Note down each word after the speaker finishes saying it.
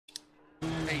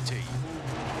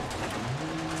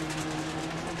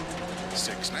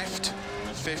6 left,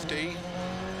 50,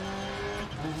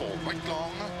 4 right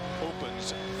long,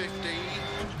 opens 50,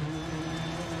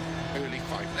 early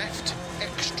 5 left,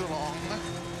 extra long,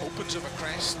 opens over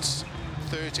crests,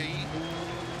 30,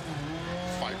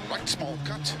 5 right small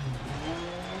cut,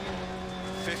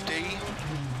 50,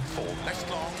 4 left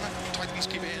long, tightens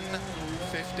keep in,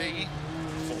 50,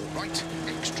 4 right,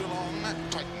 extra long,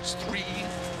 tightens 3,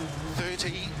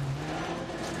 30,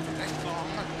 left long,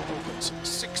 opens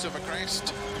 6 over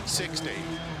crest, 60.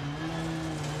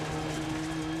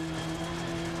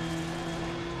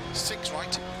 6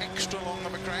 right, extra long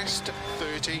over crest,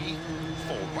 30,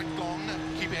 4 right long,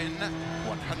 keep in,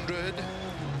 100,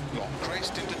 long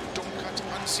crest into don't cut,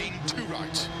 unseen, 2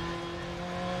 right.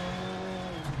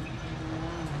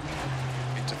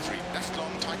 Into 3 left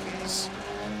long, tightens,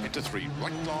 into 3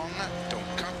 right long,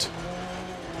 don't cut,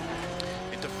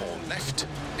 into 4 left,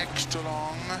 extra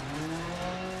long,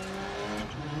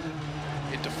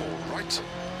 into 4 right,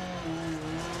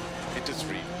 into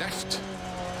 3 left,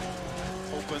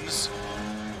 opens,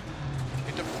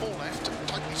 into 4 left,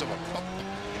 tightens over bump,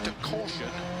 into caution,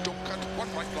 don't cut,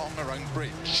 1 right long around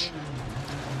bridge,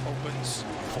 opens,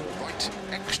 4 right,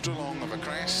 extra long over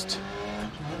crest,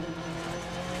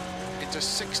 into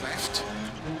 6 left,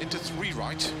 into 3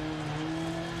 right,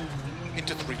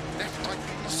 into 3 left,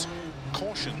 tightens,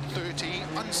 caution 30,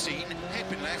 unseen,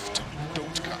 hairpin left,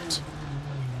 don't cut,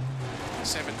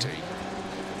 70,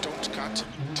 don't cut,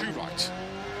 2 right,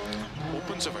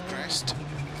 opens over crest,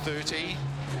 30,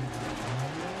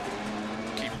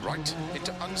 keep right,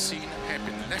 into unseen,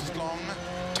 hairpin left long,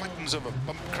 tightens over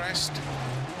bump crest,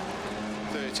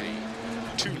 30,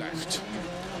 2 left,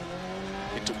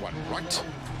 into 1 right,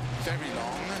 very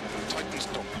long, tightens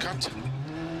don't cut,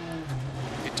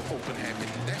 into open hairpin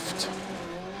left,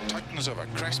 tightens over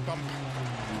crest bump,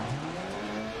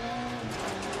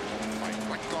 5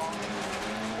 right long,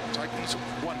 tightens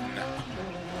 1,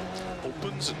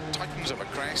 opens and tightens over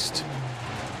crest,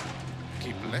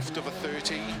 keep left over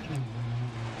 30,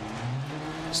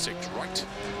 6 right,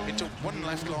 into 1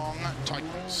 left long,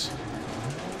 tightens,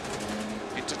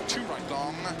 into 2 right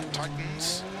long,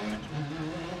 tightens,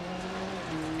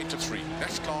 into 3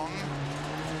 left long,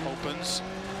 opens,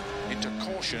 into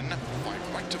caution,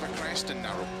 5 right over crest and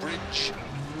narrow bridge,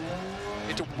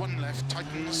 into 1 left,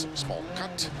 tightens, small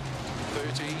cut,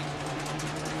 30,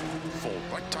 4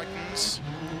 right tightens,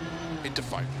 into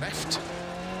 5 left,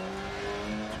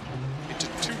 into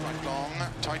 2 right long,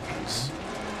 tightens,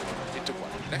 into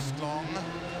 1 left long,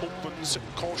 opens,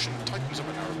 caution, tightens of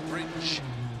a narrow bridge,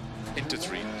 into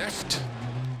 3 left,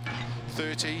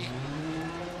 30,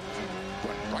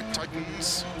 1 right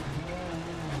tightens,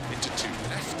 into 2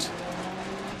 left,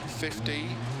 50,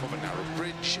 over narrow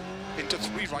bridge, into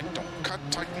 3 right don't cut,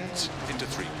 tightens, into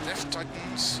 3 left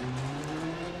tightens,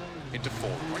 into 4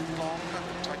 right long,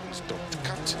 tightens don't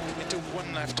cut, into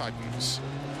 1 left tightens,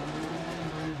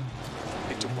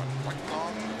 into 1 right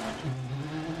long,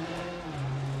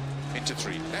 into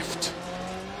 3 left,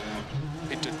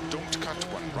 into don't cut,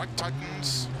 1 right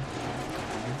tightens,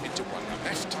 into 1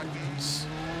 left tightens,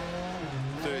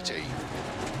 30,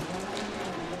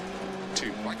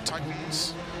 2 right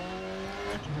tightens,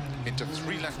 into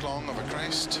 3 left long over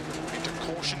crest, into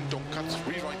caution, don't cut,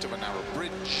 3 right over narrow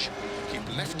bridge,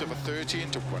 keep left over 30,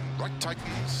 into 1 right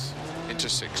tightens, into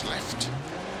 6 left,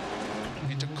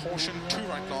 into caution, 2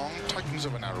 right long, tightens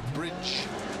over narrow bridge,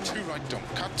 2 right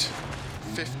don't cut,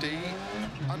 50,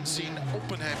 unseen,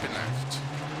 open hairpin left,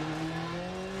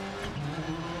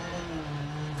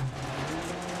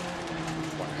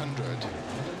 100,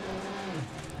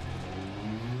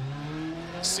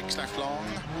 6 left long,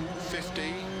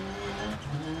 50,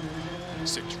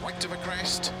 6 right of a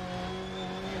crest,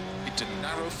 into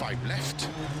narrow 5 left,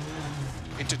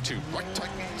 into 2 right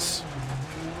tightens,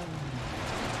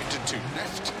 into 2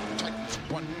 left, tightens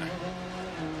 1,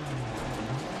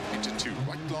 into 2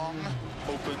 right long,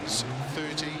 opens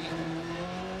 30,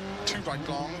 2 right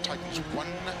long, tightens 1,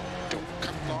 don't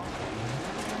cut long,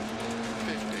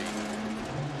 50,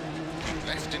 keep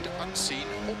left into unseen,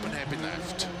 open hairpin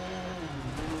left,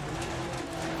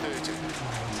 30,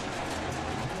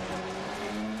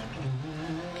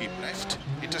 keep left,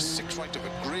 into 6 right of a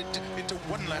grid, into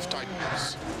 1 left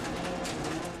tightens,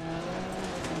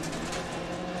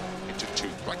 into 2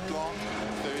 right long,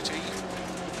 30,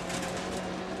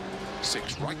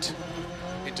 6 right,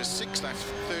 into 6 left,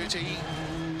 30,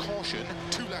 caution,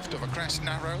 2 left of a crest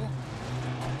narrow,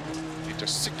 into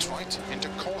 6 right, into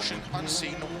caution,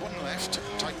 unseen, 1 left,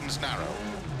 tightens narrow,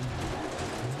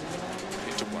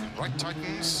 into 1 right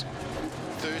tightens,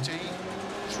 30,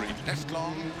 3 left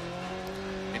long,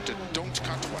 into don't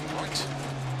cut, 1 right,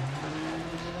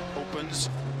 opens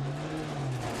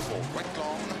 4 right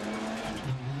long,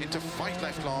 into 5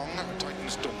 left long,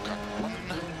 tightens don't cut 1,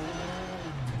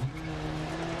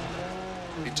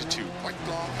 into 2 right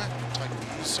long,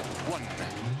 tightens 1,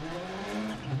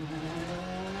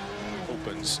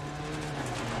 opens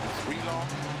 3 long,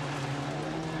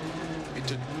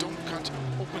 into don't cut,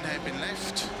 open hairpin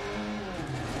left,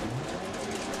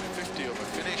 50 over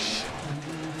finish.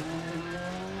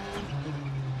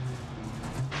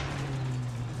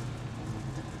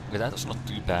 Okay, that's not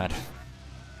too bad.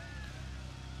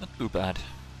 Not too bad.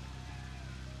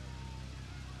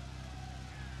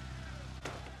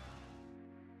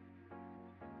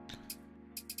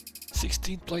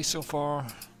 $16 plays so far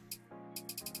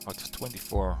out of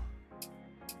 24.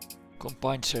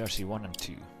 Combined CRC 1 and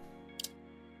 2.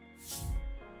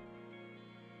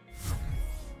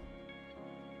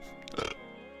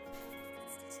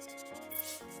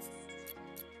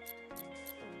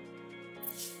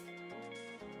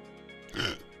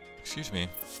 Excuse me.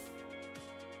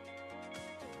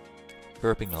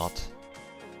 Burping a lot.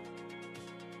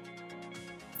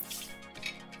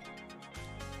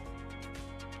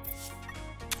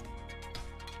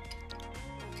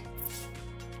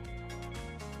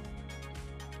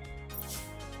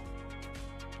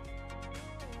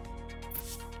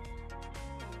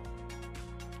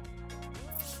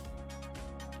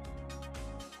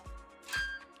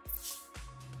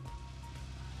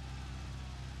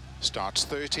 Starts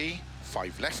 30,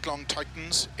 5 left long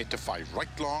tightens, into 5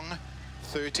 right long,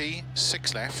 30,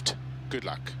 6 left, good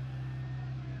luck.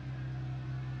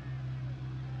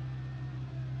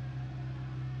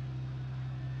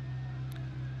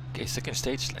 Okay, second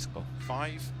stage, let's go.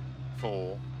 5,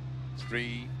 4,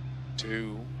 3,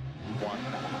 2, 1,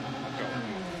 go.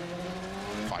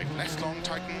 5 left long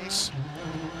tightens,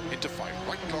 into 5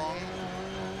 right long,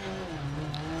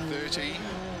 30,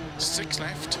 6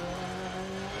 left,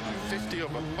 50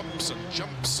 over bumps and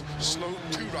jumps, slow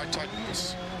 2 right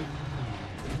tightens.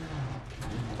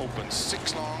 Opens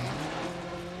 6 long,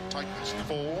 tightens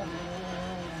 4,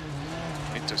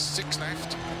 into 6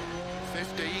 left,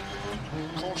 50,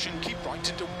 caution keep right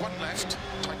into 1 left,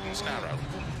 tightens narrow.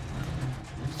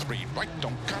 3 right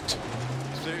don't cut,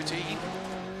 30,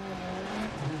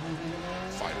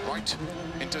 5 right,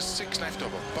 into 6 left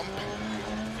over bump,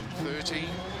 30,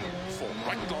 4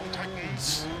 right long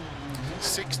tightens,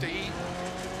 60,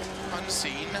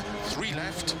 unseen, 3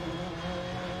 left,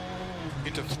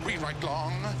 into 3 right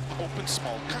long, open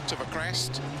small cut of a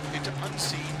crest, into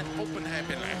unseen, open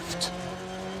hairpin left,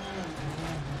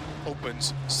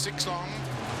 opens 6 long,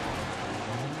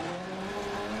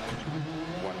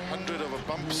 100 over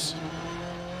bumps,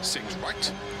 6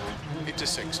 right, into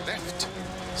 6 left,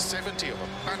 70 over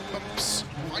bad bumps,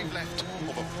 5 left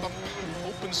over bump,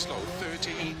 open slow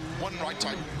 30, 1 right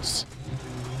tightens.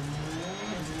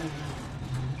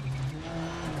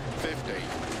 50.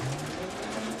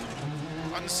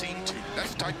 Unseen 2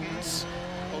 left tightens,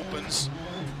 opens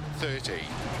 30.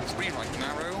 3 right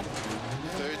narrow,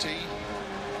 30.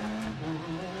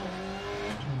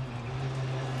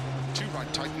 2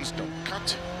 right tightens don't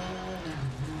cut,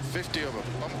 50 over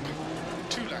bump,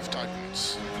 2 left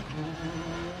tightens.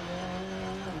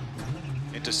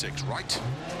 Into 6 right,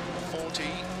 40,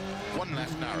 1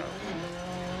 left narrow.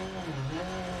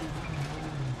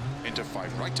 Into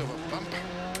 5 right over bump,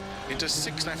 into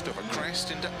 6 left over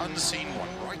crest, into unseen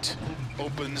 1 right,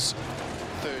 opens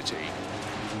 30.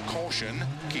 Caution,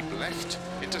 keep left,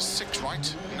 into 6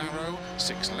 right, narrow,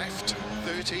 6 left,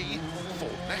 30, 4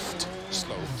 left,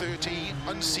 slow 30,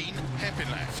 unseen, hairpin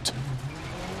left.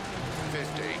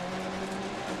 50.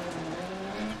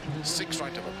 6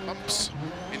 right over bumps,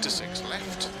 into 6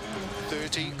 left,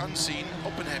 30, unseen,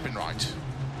 open hairpin right.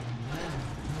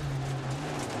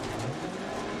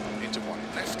 Into 1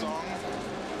 left long,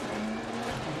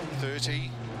 30,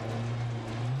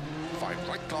 5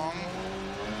 right long,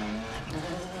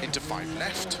 into 5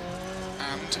 left,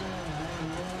 and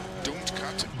don't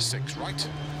cut, 6 right,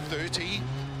 30,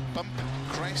 bump,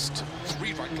 crest,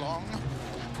 3 right long,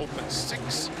 open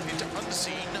 6, into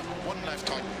unseen, 1 left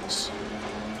tightens.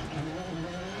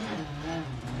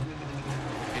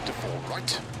 Into 4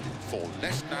 right, 4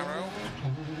 left narrow,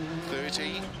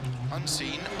 30,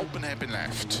 unseen, open hairpin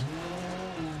left.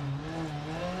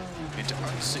 Into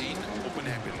unseen, open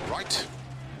hairpin right.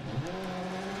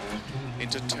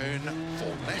 Into turn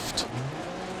 4 left.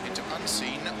 Into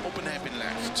unseen, open hairpin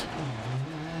left.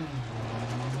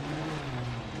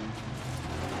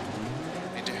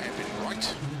 Into hairpin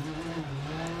right.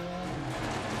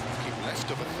 Keep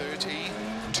left over 30,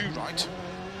 2 right.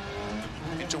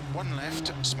 Into 1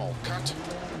 left, small cut.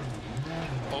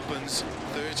 Opens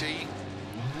 30,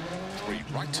 3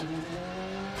 right,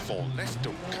 4 left,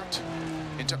 don't cut,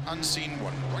 into unseen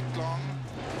 1 right long,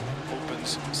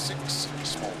 opens 6,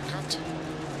 small cut,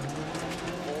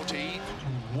 40,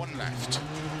 1 left,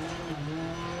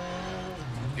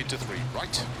 into 3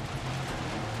 right,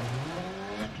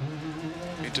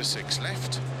 into 6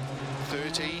 left,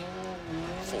 30,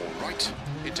 4 right,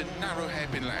 into narrow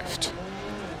hairpin left,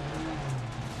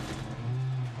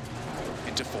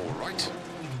 into 4 right,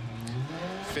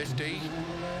 50,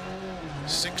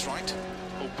 6 right,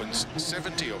 opens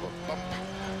 70 over bump,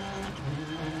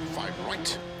 5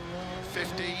 right,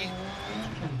 50,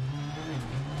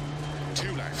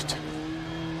 2 left,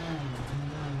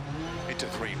 into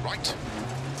 3 right,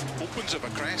 opens over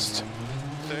crest,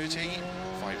 30,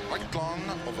 5 right long,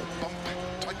 over bump,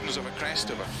 tightens over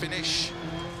crest, over finish,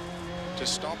 to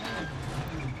stop,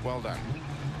 well done.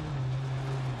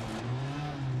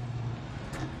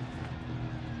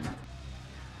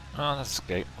 Oh, that's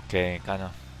okay. Okay,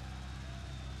 kinda.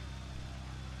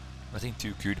 Nothing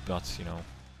too cute, but you know,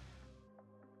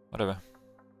 whatever.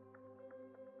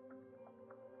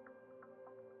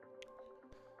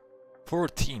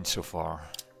 $14 so far.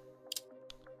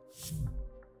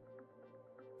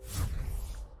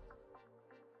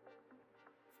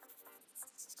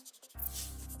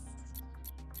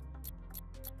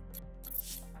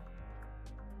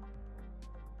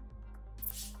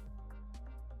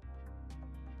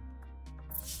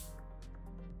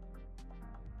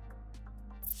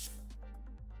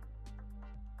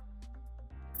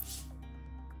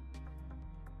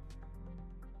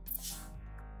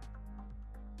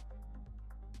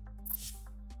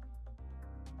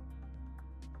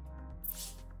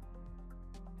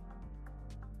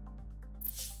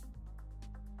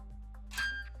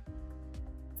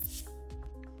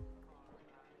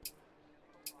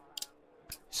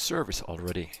 Service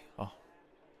already. Oh.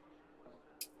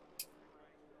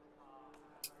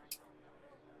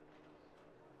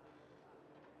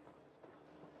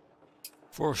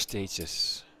 Four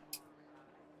stages.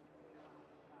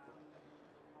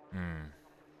 I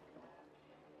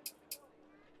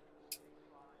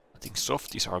think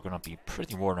softies are gonna be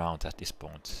pretty worn out at this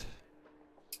point.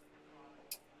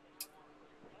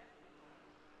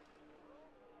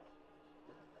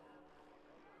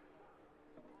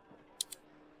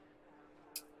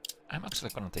 I'm actually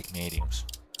gonna take mediums.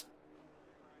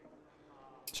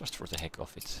 Just for the heck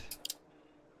of it.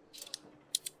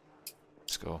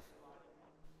 Let's go.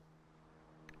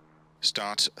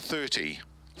 Starts 30,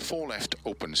 4 left,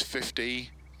 opens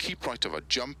 50, keep right of a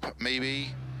jump,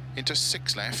 maybe, into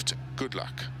 6 left, good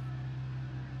luck.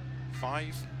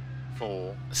 5,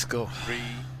 4, let's go. 3,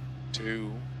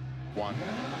 2, 1,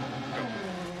 go.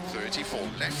 30, 4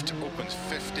 left, opens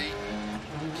 50,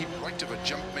 keep right of a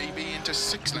jump, maybe, into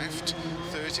 6 left,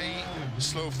 30,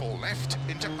 slow 4 left,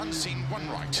 into unseen 1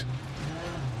 right,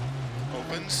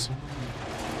 opens,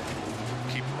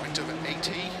 keep right over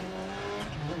 80,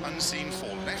 unseen 4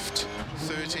 left,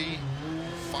 30,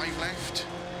 5 left,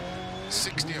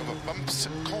 60 over bumps,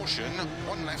 caution,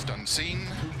 1 left unseen,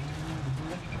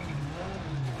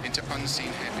 into unseen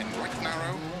hairpin right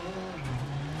narrow,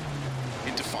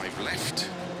 into 5 left,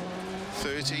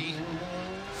 30,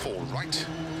 4 right,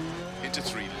 into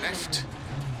 3 left,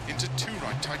 into 2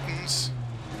 right tightens,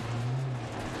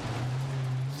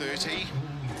 30,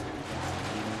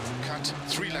 cut,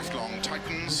 3 left long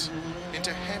tightens,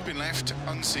 into hairpin left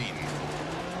unseen,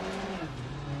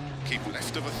 keep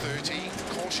left over 30,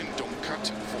 caution don't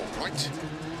cut, 4 right,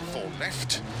 4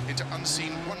 left, into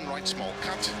unseen 1 right small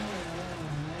cut,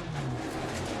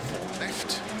 4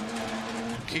 left,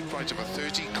 keep right over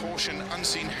 30, caution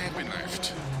unseen hairpin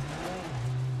left,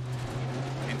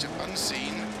 into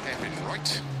unseen hairpin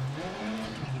right,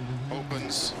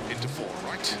 opens into 4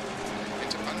 right,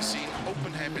 into unseen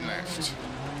open hairpin left,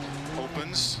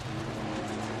 opens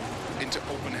into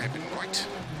open hairpin right,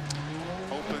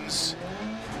 opens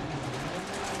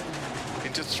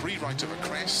into 3 right over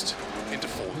crest, into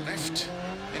 4 left,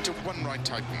 into 1 right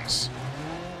tightens,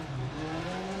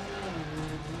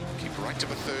 keep right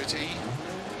over 30,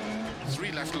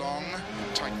 3 left long,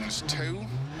 tightens 2,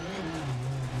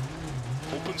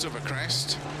 opens over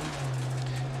crest,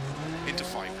 into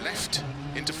 5 left,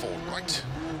 into 4 right,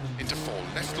 into 4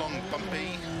 left long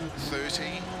bumpy,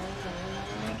 30,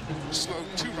 slow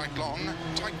 2 right long,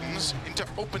 tightens into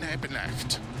open hairpin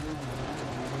left,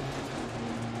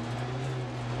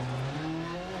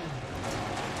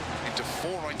 into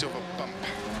 4 right over bump,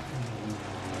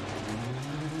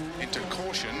 into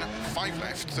caution, 5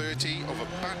 left, 30 over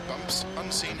bad bumps,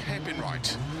 unseen hairpin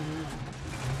right,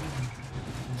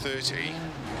 30,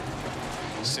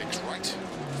 6 right,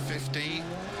 50,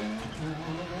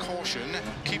 caution. caution,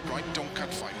 keep right, don't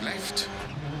cut 5 left.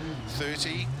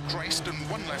 30, crest and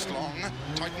 1 left long,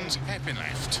 tightens hairpin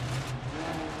left.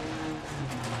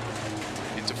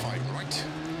 Into 5 right,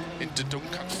 into don't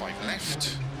cut 5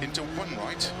 left, into 1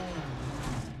 right.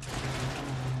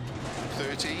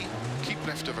 30, keep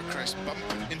left of a crest bump,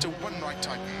 into 1 right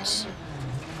tightens.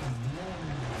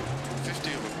 50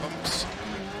 over bumps,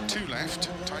 2 left,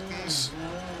 tightens.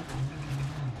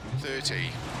 30,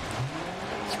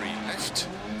 3 left,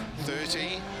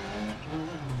 30,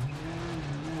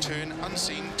 turn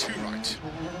unseen 2 right,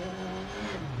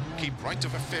 keep right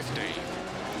of a 50,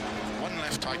 1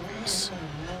 left tightens.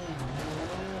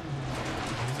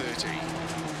 30,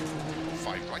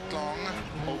 5 right long,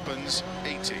 opens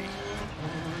 80,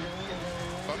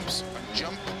 bumps and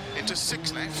jump into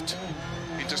 6 left,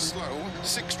 into slow,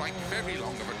 6 right, very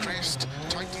long of a crest,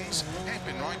 tightens,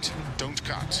 hairpin right, don't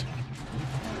cut.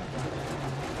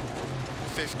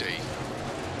 50,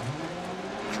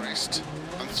 crest,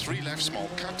 and 3 left small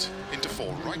cut, into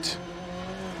 4 right.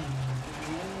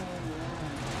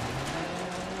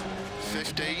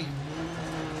 50,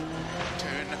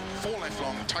 turn, 4 left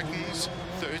long, tightens,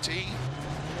 30,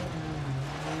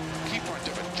 keep right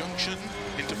of a junction,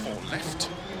 into 4 left,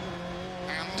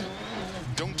 and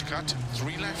don't cut,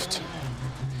 3 left,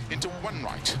 into 1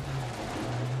 right,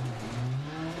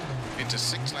 into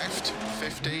 6 left,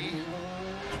 50,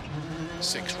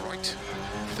 6 right,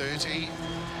 30,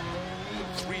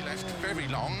 3 left, very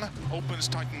long, opens,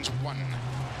 tightens 1,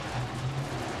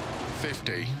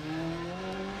 50,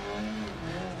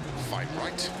 5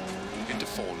 right, into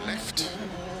 4 left,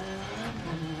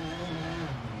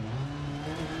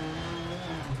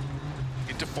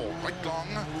 into 4 right long,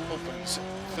 opens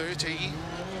 30,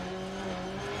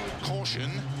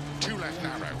 caution, 2 left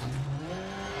narrow,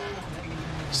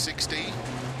 60,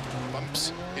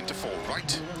 bumps into 4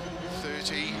 right,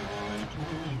 30,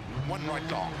 1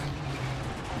 right long,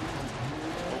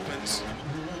 opens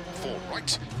 4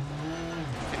 right,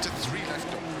 into 3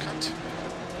 left don't cut,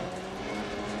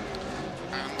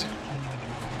 and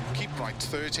keep right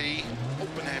 30,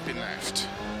 open hairpin left,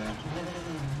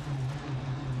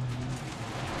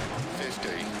 50,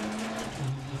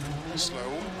 slow,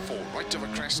 4 right of a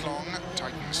crest long,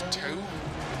 tightens 2,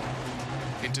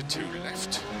 into 2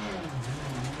 left,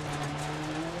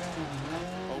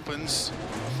 opens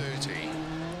 30,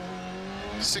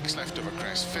 6 left of a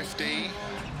crest, 50,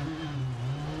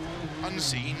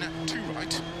 unseen, 2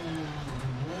 right,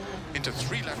 into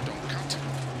 3 left don't cut,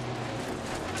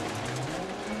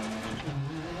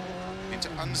 into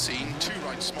unseen, 2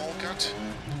 right small cut,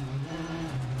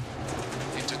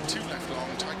 into 2 left long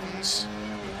tightens,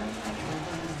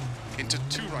 into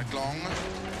 2 right long,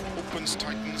 opens,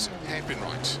 tightens, hairpin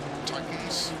right,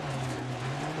 tightens,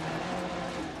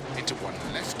 into 1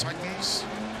 left tightens,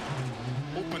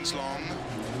 opens long,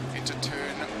 into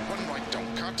turn, 1 right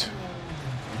don't cut,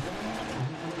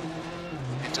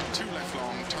 into 2 left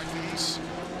long tightens,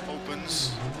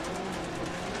 opens,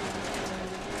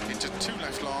 into 2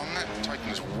 left long,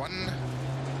 tightens 1,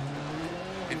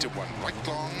 into 1 right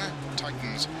long,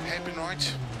 tightens hairpin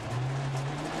right,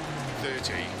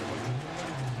 30,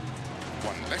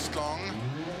 1 left long,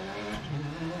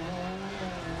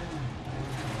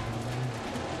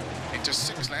 into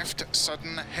 6 left,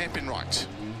 sudden hairpin right,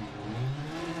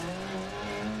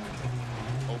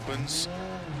 opens,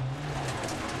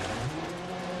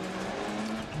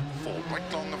 4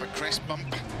 right long of a crest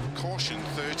bump, caution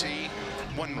 30,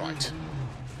 1 right,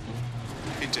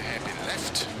 into hairpin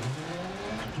left,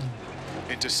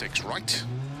 into 6 right,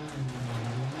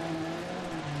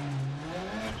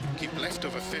 keep left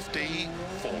over 50,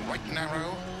 4 right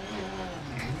narrow,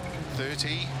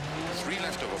 30, 3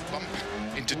 left over bump,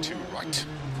 into 2 right,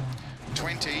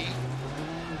 20,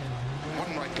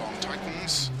 1 right long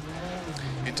tightens,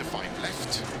 into 5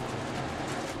 left,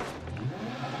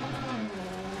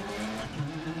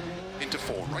 into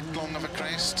 4 right long of a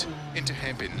crest, into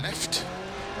hairpin left,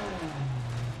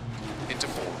 into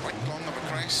 4 right long of a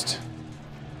crest,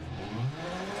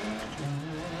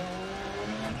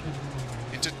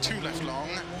 into 2 left long,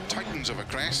 tightens of a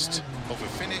crest, over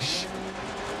finish,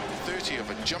 30 of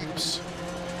a jumps,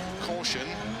 caution,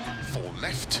 4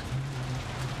 left,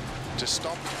 to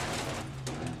stop,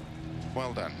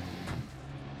 well done.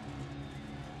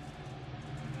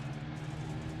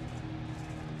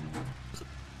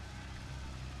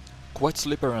 Quite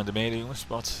slippery on the mediums,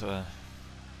 but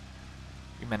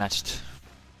we managed.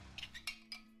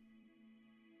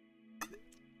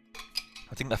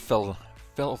 I think I fell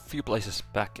a few places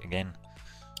back again.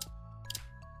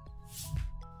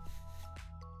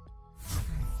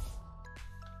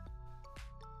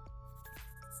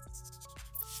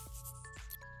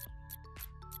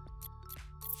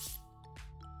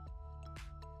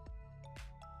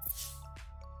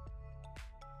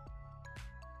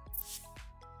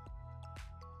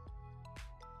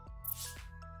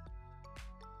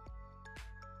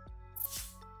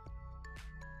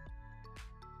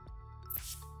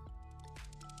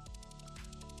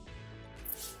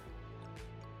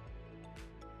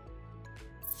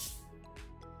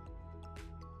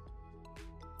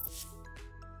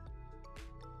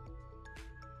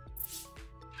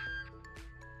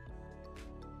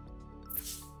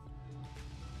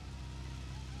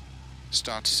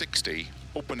 start 60,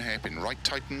 open hairpin right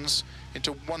tightens,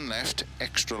 into 1 left,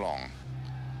 extra long.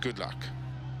 Good luck.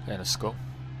 Okay, let's go.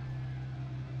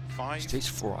 5, Stage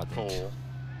 4, I think. 4,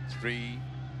 3,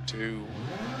 2,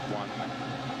 1,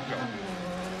 go.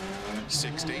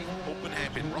 60, open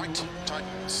hairpin right,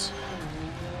 tightens.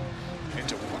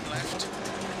 Into 1 left,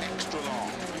 extra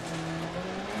long.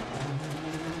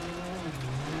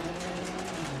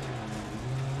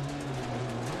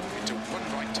 Into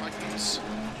 1 right, tightens.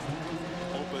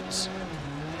 Opens,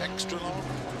 extra long.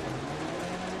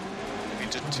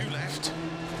 Into 2 left.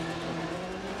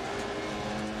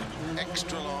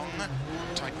 Extra long,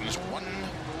 tightens 1.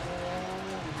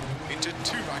 Into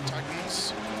 2 right,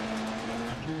 tightens.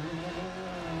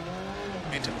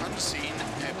 Into unseen,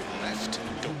 hairpin left,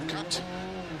 don't cut.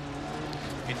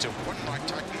 Into 1 right,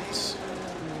 tightens.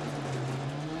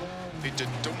 Into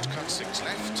don't cut, 6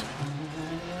 left.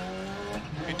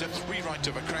 Into 3 right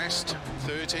over crest,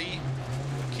 30.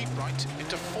 Keep right,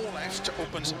 into 4 left,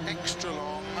 opens extra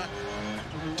long,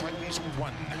 tightens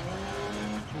 1.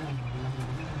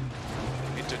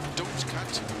 Into don't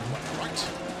cut, 1 right.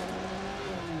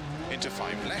 Into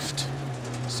 5 left,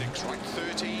 6 right,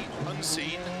 30,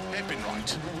 unseen, hairpin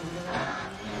right.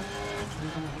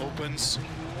 Opens,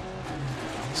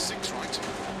 6 right,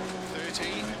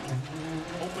 30,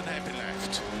 open hairpin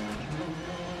left.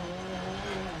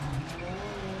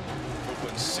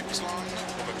 Opens 6 long,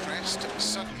 over crest,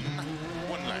 sudden,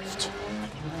 1 left.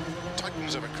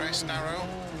 Tightens over crest, narrow,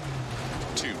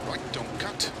 2 right, don't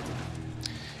cut.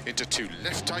 Into 2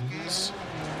 left, tightens.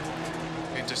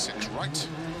 Into 6 right.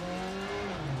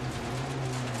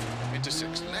 Into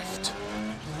 6 left,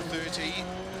 30,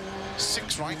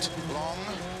 6 right, long,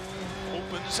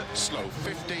 opens, slow,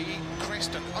 50,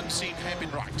 crest and unseen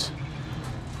hairpin right,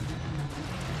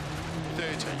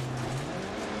 30,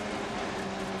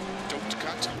 don't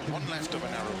cut, 1 left of a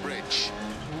narrow bridge,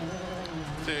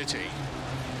 30,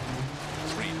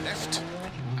 3 left,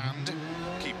 and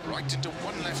keep right into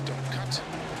 1 left, don't cut,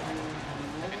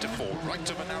 into 4 right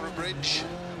of a narrow bridge,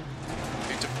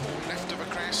 into 4 left of a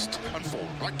crest, and 4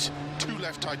 right, 2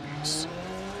 left tightens.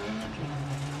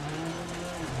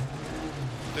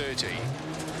 30,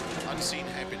 unseen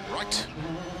hairpin right,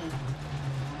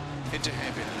 into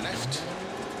hairpin left,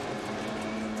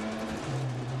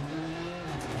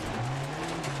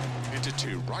 into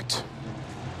 2 right,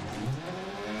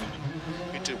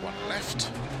 into 1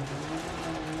 left,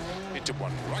 into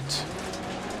 1 right,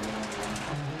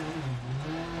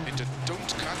 into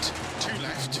don't cut, 2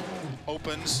 left,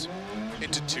 opens,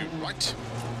 into 2 right,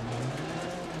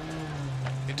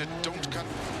 into don't cut,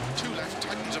 2 left,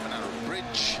 tightens of a narrow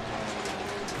bridge,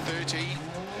 30,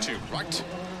 2 right,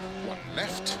 1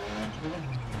 left,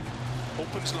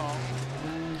 opens long,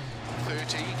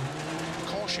 30,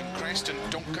 caution crest and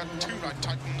don't cut, 2 right,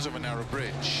 tightens of a narrow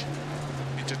bridge,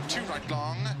 into 2 right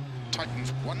long,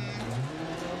 tightens 1,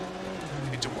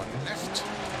 into 1 left,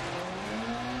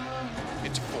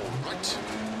 into 4 right,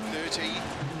 30,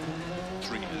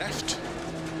 3 left,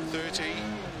 30,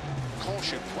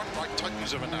 caution, 1 right,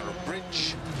 tightens of a narrow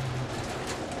bridge,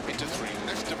 into 3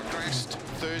 left of a crest,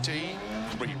 30,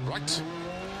 3 right,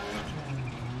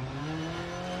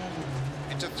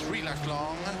 into 3 left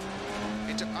long,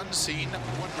 into unseen,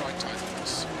 1 right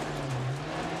tightens,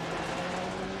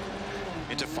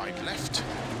 into 5 left,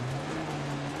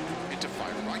 into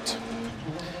 5 right,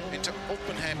 into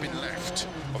open hairpin left,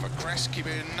 of a crest, keep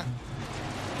in,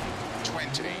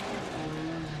 20,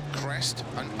 crest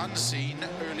and unseen,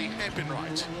 early hairpin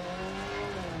right,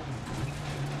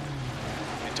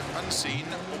 into unseen,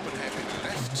 open hairpin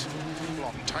left,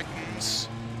 long tightens,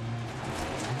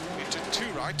 into 2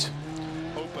 right,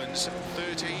 opens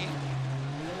 30,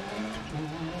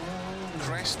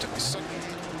 crest, sudden,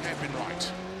 hairpin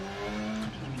right,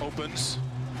 opens,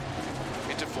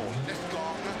 into 4 left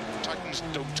long, tightens,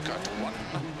 don't cut, 1,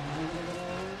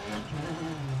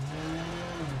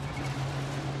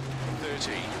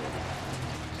 30,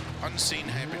 unseen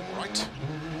hairpin right,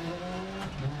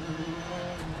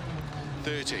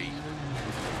 30,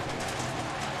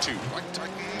 2 right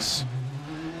tightens,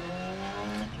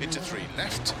 into 3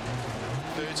 left,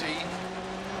 30,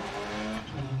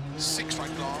 6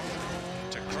 right long,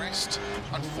 to crest,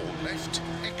 and 4 left,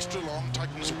 extra long,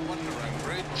 tightens 1 around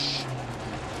bridge,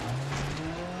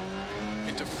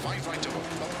 into 5 right over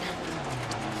bump,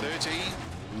 30,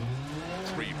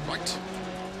 3 right,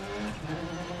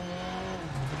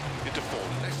 into 4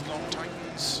 left long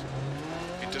tightens,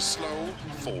 into slow,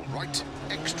 4 right,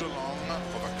 extra long,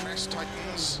 over crest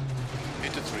tightens,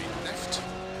 into 3 left,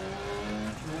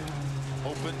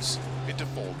 opens, into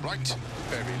 4 right,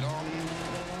 very long,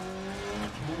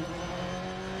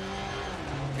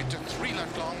 into 3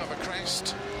 left long of a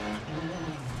crest.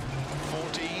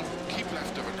 40, keep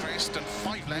left of a crest, and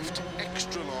 5 left,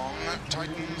 extra long,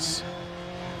 tightens.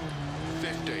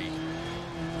 50.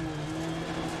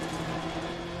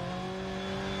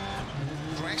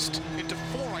 Crest, into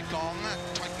 4 right long,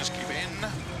 tightens, keep in.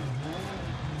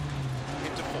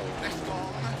 Into 4 left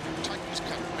long, tightens,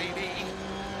 cut maybe.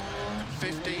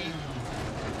 50.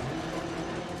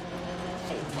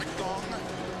 4 right long,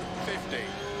 50.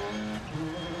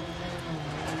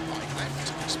 5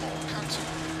 left, small cut.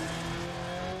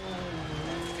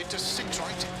 Into 6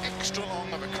 right, extra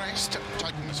long of a crest,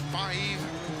 tightens 5.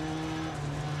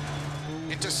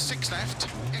 Into 6 left,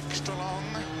 extra long,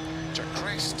 to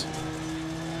crest.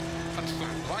 And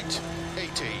flat right,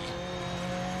 80.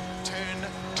 Turn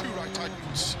 2 right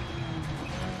tightens.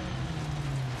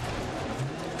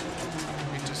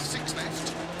 Into 6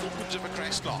 left, opens of a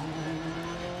crest long.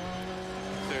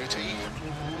 30.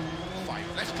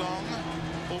 5 left long,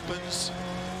 opens.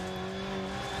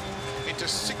 Into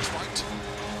 6 right,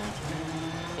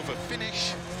 over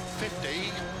finish,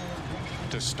 50.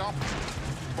 To stop,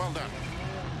 well done.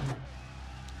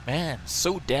 Man,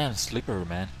 so damn slippery,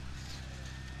 man.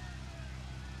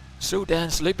 So damn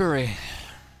slippery.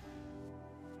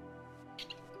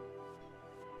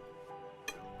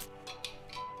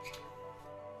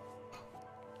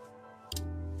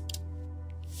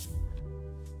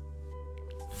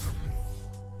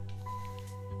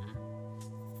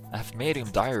 I've made him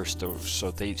tires though,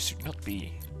 so they should not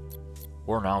be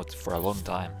worn out for a long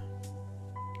time.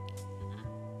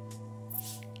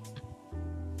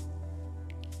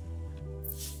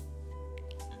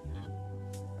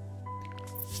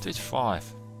 Stage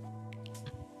 5.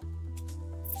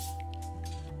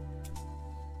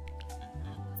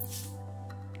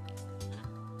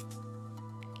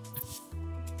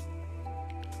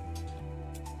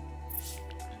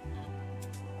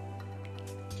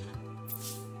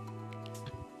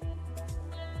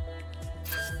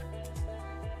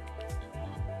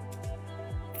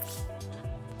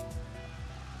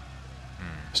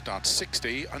 Start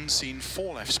 60, unseen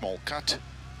 4 left small cut,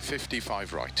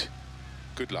 55 right.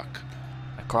 Good luck.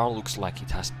 My car looks like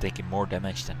it has taken more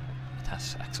damage than it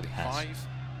has actually has. 5,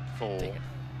 4, taken.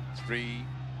 3,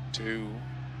 2,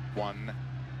 1,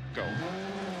 go.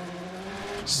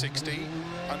 60,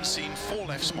 unseen 4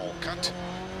 left small cut,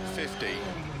 50,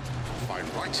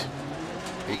 5 right,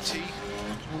 80,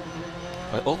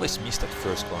 I always miss that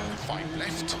first one. 5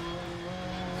 left,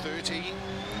 30,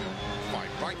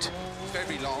 5 right,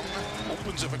 very long,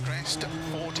 opens of a crest,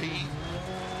 40,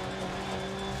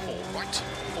 4 right,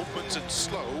 opens and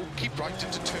slow, keep right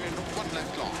into turn, 1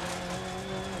 left long,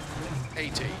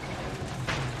 80,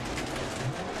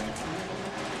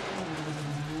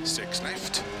 6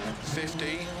 left,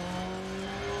 50,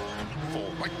 4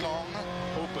 right long,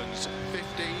 opens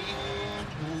 50,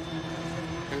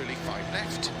 early 5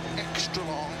 left, extra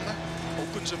long,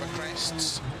 opens of a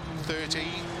crests, 30,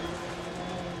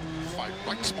 5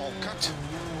 right small cut,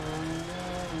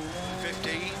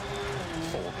 50,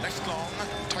 4 left long,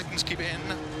 tightens keep in,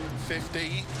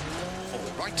 50,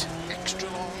 4 right, extra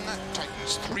long,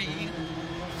 tightens 3,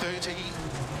 30,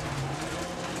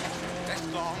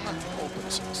 left long,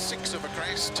 opens 6 of a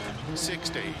crest,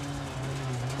 60.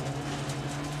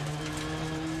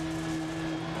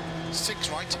 6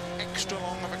 right, extra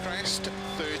long of a crest,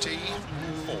 30,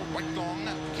 4 right long,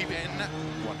 keep in,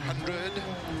 100,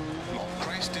 long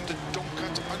crest into don't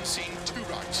cut, unseen, 2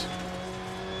 right.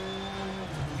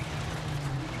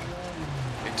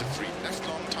 Into 3 left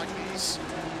long, tightens,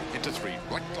 into 3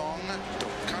 right long,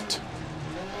 don't cut,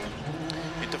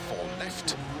 into 4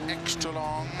 left, extra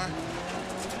long,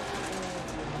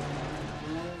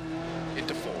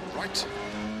 into 4 right,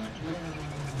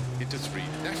 into 3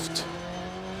 left,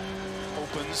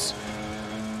 opens,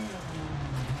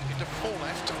 into 4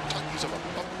 left, tightens of a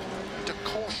bump, into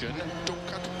caution, don't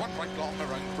cut, 1 right long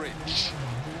around bridge,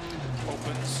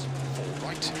 opens, 4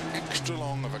 right, extra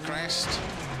long of a crest,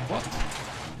 What?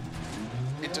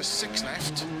 into 6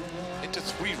 left, into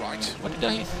 3 right, What did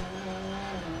I hit?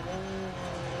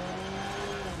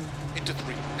 into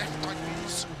 3 left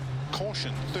tightens,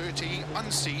 caution 30,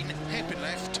 unseen, hairpin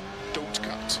left, don't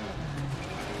cut,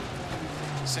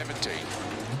 70,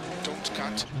 don't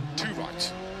cut, 2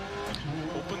 right,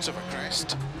 opens of a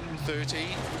crest, 30,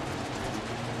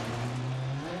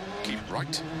 keep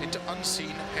right, into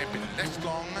unseen, hairpin left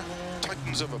long,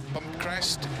 tightens of a bump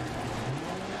crest,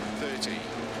 30,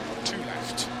 2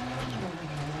 left,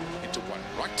 into 1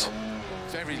 right,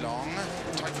 very long,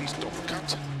 tightens don't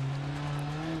cut,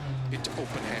 into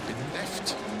open hairpin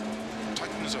left,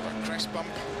 tightens of a crest bump,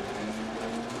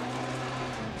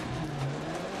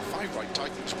 5 5 right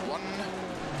tightens 1,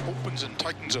 opens and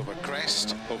tightens over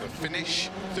crest, over finish,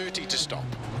 30 to stop.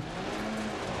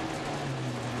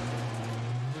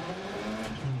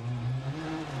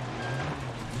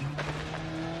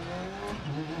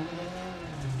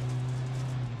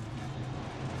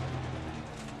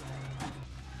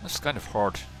 That's kind of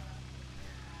hard.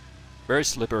 Very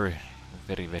slippery.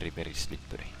 Very, very, very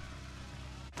slippery.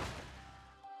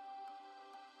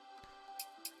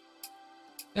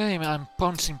 Hey man, I'm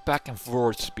bouncing back and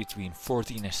forth between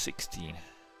 14 and 16.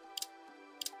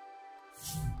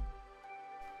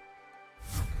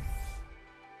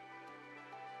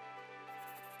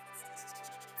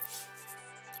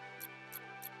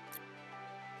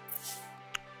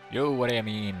 Yo, what do you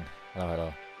mean?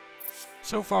 Hello.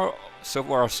 So far, so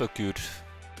good.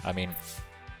 I mean,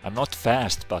 I'm not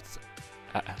fast, but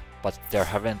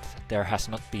there has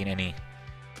not been any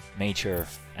major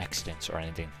accidents or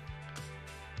anything.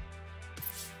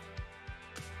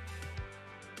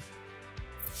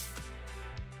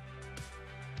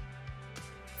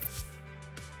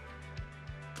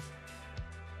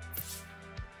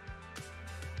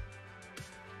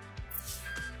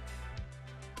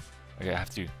 Okay, I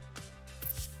have to.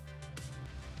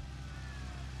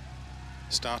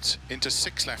 Starts into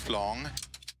 6 left long.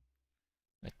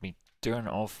 Let me turn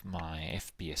off my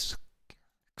FPS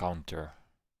counter.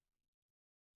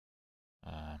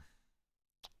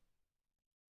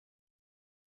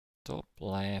 Top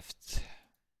left.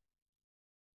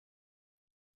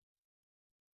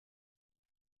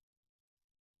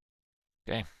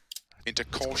 Okay. Into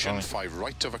caution, 5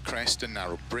 right over crest and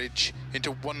narrow bridge.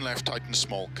 Into 1 left tighten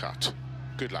small cut.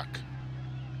 Good luck.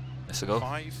 Let's go.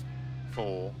 5,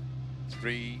 4,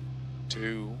 3,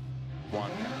 2,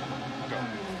 1, go.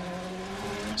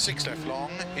 6 left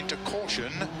long, into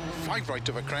caution, 5 right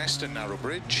over crest and narrow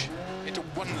bridge, into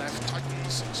 1 left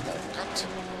tightens, small cut,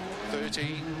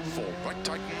 30, 4 right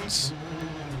tightens,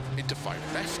 into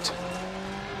 5 left,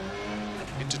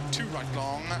 into 2 right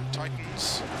long,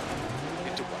 tightens,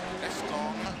 into 1 left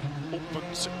long,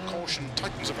 opens, caution,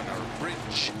 tightens of a narrow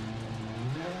bridge,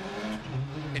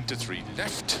 into 3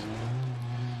 left,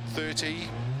 30,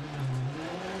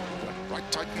 1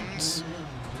 right tightens,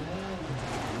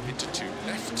 into 2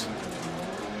 left,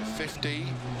 50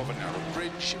 of a narrow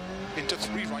bridge, into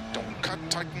 3 right don't cut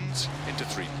tightens, into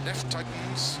 3 left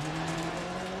tightens,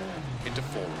 into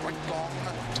 4 right long,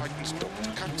 tightens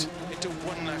don't cut, into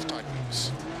 1 left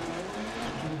tightens,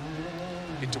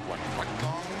 into 1 right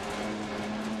long,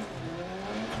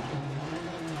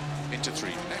 into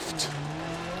 3 left,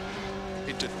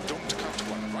 into don't cut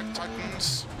 1 right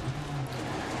tightens,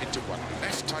 into 1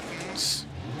 left tightens,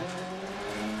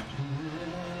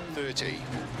 30,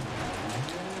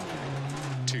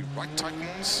 2 right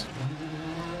tightens,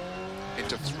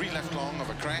 into 3 left long of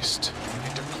a crest,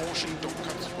 into caution, don't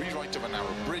cut 3 right of a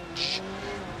narrow bridge,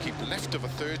 keep left of a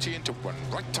 30, into 1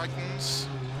 right tightens,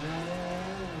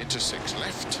 into 6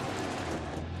 left,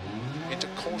 into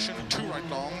caution, 2 right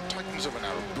long, tightens of a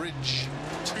narrow bridge,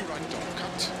 2 right don't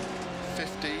cut,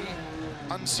 50,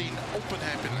 unseen, open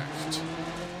hairpin left.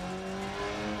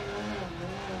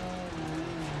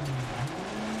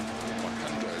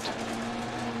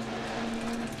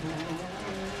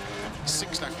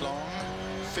 6 left long,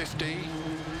 50,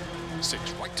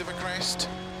 6 right of a crest,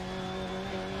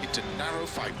 into narrow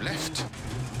 5 left,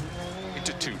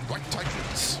 into 2 right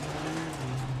tightens,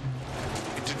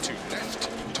 into 2 left,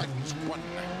 tightens 1,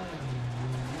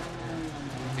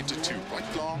 into 2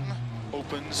 right long,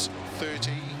 opens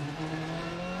 30,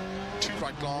 2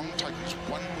 right long, tightens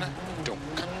 1,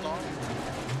 don't cut long,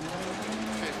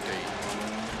 50,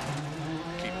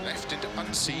 keep left into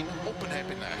unseen, open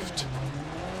hairpin left,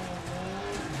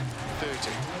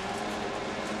 30.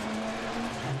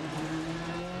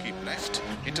 Keep left,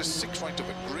 into 6 right of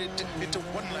a grid, into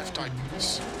 1 left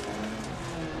tightens.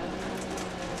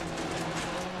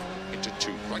 Into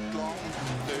 2 right long,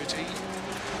 30.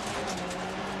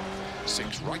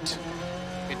 6 right,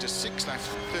 into 6 left,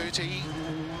 30.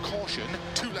 Caution,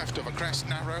 2 left of a crest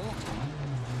narrow.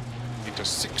 Into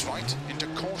 6 right, into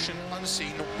caution,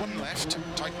 unseen, 1 left,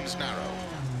 tightens narrow.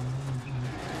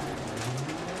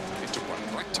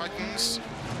 Right tightens,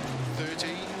 30,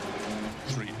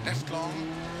 3 left long,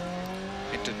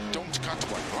 into don't cut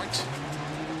 1 right,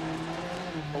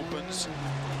 opens,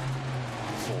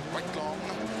 4 right long,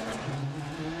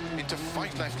 into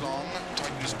 5 left long,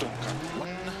 tightens don't cut 1,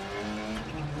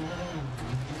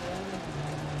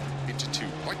 into 2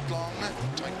 right long,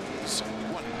 tightens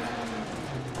 1.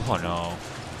 Oh no.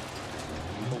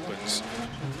 Opens,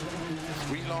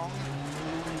 3 long,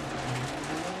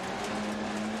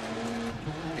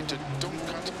 into don't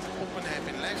cut, open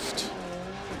hairpin left,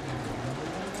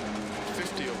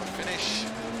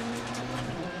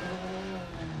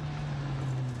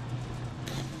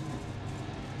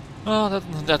 Oh,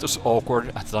 that was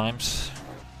awkward at times.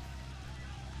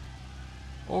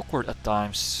 Awkward at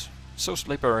times. So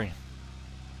slippery.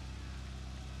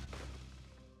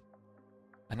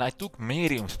 And I took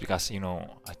mediums because, you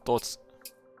know, I thought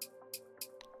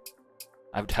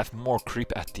I would have more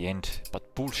grip at the end,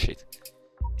 but bullshit.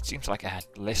 It seems like I had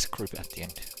less grip at the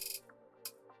end.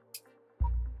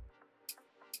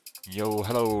 Yo,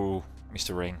 hello,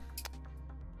 Mr. Rain.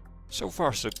 So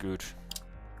far, so good.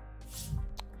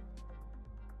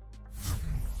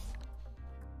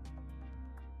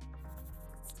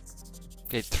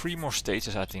 Okay, 3 more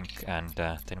stages, I think, and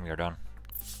then we are done.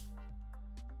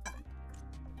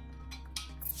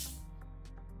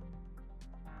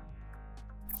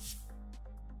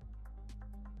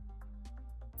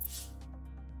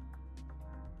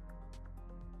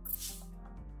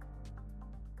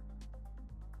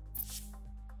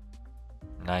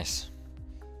 Nice.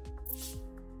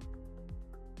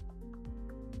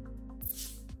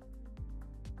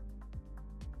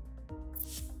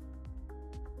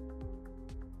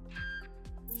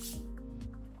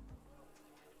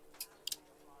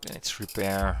 Let's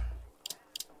repair.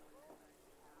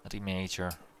 Nothing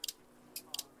major.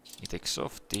 He takes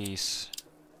off these.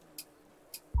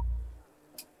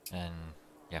 And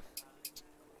yeah.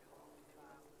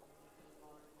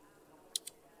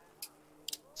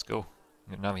 Let's go.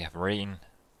 Now we have rain.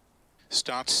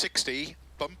 Start 60,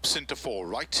 bumps into 4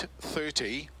 right,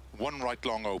 30, 1 right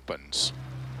long opens.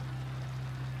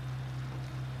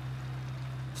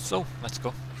 So, let's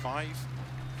go. 5,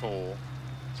 4,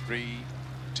 3,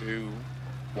 2,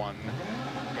 1,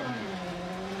 go.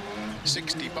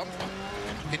 60 bump,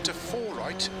 into 4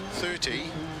 right, 30,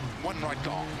 1 right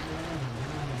long.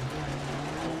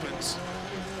 Opens,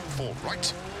 4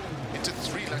 right, into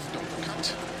 3 left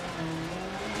uppercut.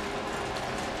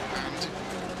 And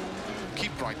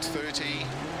keep right 30,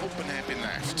 open hairpin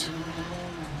left.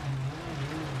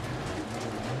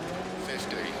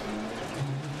 50.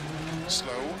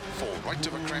 Slow, 4 right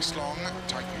of a crest long,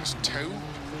 tightens toe,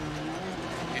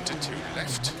 into 2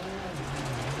 left.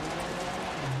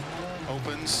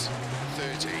 Opens,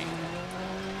 30.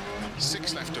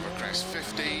 6 left of a crest,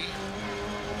 50.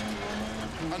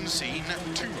 Unseen,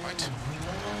 2 right.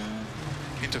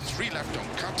 Into 3 left on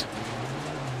cut.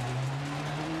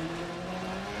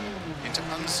 Into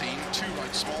unseen, 2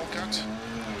 right small cut.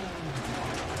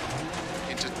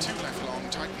 Into 2 left long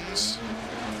tightens.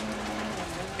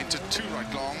 Into 2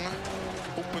 right long.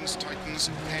 Opens, tightens,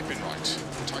 hairpin right.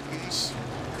 Tightens.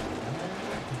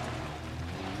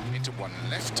 Into 1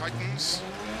 left tightens.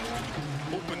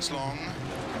 Opens long.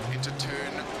 Into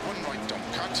turn, 1 right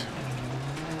don't cut.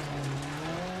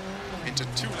 Into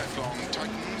 2 left long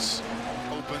tightens.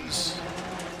 Opens.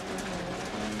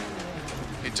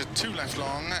 Into 2 left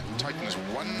long, tightens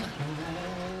 1.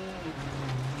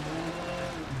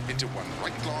 Into 1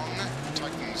 right long,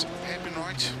 tightens hairpin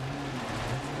right.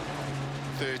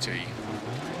 30.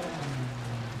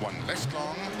 1 left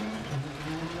long.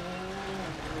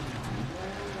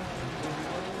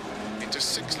 Into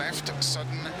 6 left,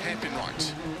 sudden hairpin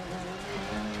right.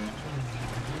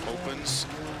 Opens.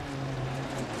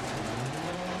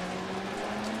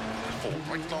 4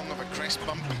 right long of a crest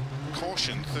bump.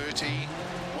 Caution 30.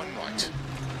 1 right.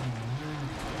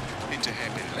 Into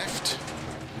hairpin left.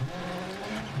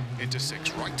 Into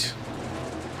 6 right.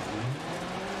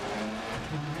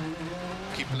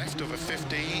 Keep left over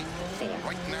 50. 4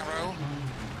 right narrow.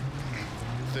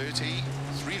 30.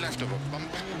 3 left of a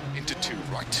bump. Into 2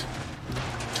 right.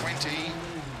 20.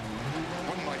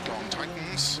 1 right long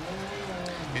tightens.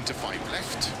 Into 5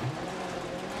 left.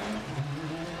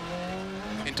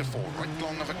 Into 4 right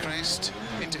long of a crest.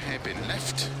 Into hairpin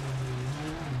left.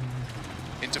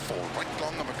 Into 4 right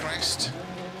long of a crest.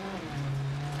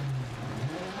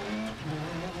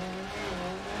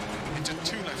 Into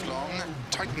 2 left long,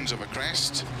 tightens of a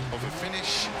crest, of a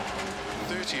finish,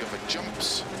 30 of a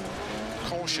jumps,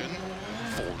 caution,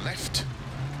 4 left,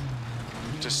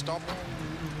 to stop.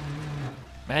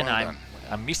 Man, Well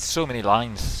I missed so many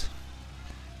lines.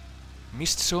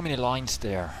 Missed so many lines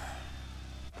there.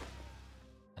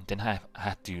 And then I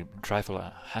had to drive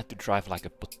like a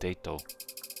potato.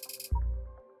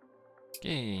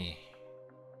 Okay.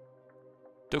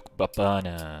 Took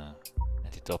Babana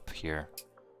at the top here.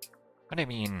 What I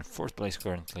mean, 4th place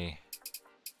currently.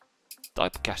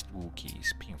 Typecast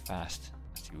Wookiees being fast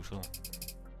as usual.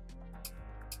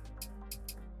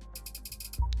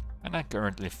 And I'm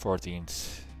currently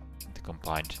 14th in the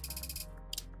combined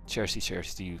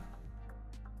Jersey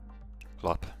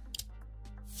club.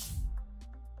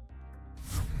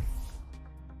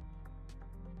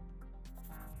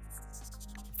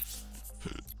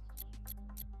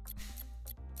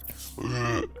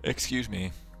 Excuse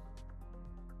me.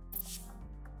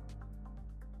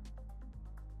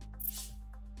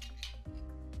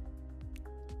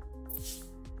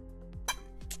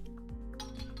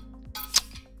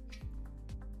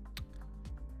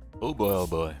 Oh boy, oh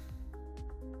boy.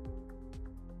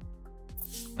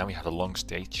 Now we have a long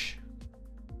stage.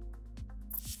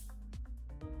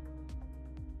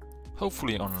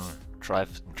 Hopefully on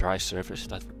dry surface,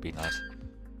 that would be nice.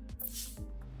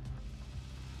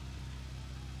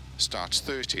 Starts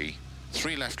 30,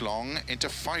 3 left long, into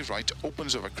 5 right,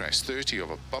 opens over crest, 30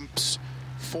 over bumps,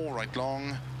 4 right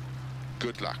long,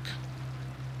 good luck.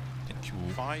 Thank you.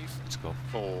 5, Let's go.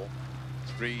 4,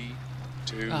 3,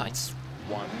 2, It's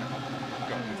 1,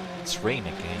 go. It's rain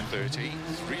again. 30,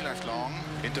 3 left long,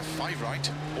 into 5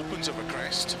 right, opens over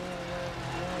crest,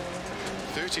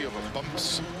 30 over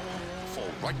bumps, 4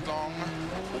 right long,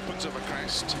 opens over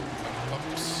crest, and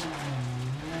bumps,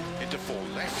 into 4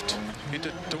 left,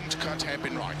 into don't cut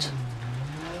hairpin right,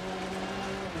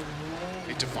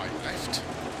 into 5 left,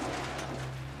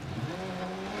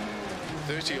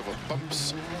 30 over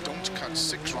bumps, don't cut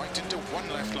 6 right, into 1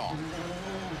 left long,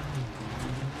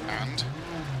 and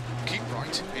keep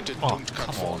right, into don't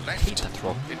cut 4 left,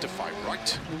 into 5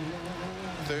 right,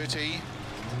 30,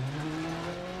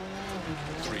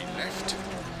 3 left,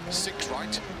 6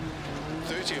 right,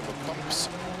 30 over bumps,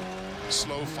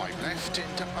 slow 5 left,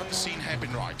 into unseen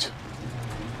hairpin right,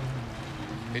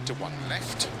 into 1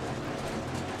 left,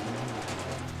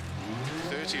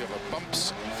 30 over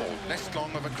bumps, 4 left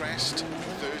long over crest,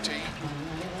 30,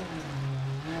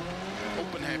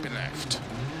 open hairpin left,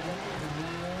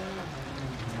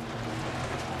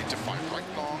 into 5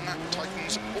 right long,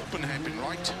 tightens, open hairpin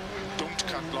right, don't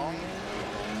cut long,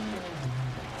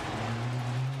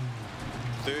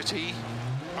 30,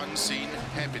 unseen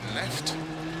hairpin left,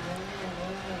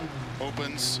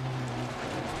 opens,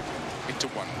 into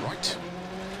 1 right,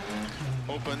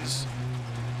 opens,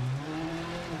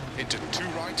 into 2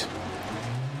 right,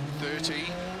 30,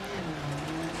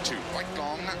 2 right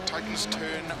long, tightens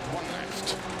turn, 1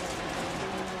 left,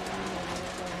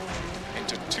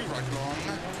 into 2 right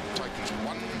long, tightens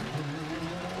 1,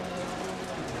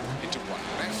 into 1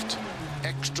 left,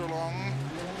 extra long,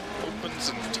 opens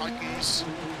and tightens,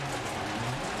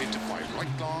 into 5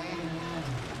 right long,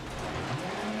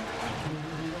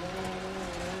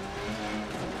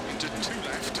 into 2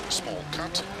 left, small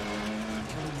cut,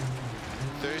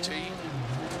 30,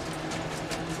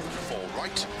 4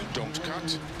 right, don't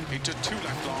cut, into 2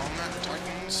 left long,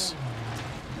 tightens,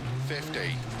 50,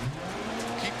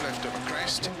 keep left over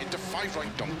crest, into 5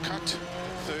 right, don't cut,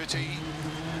 30,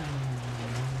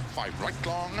 5 right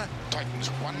long, tightens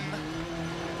 1,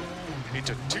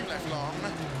 into 2 left long,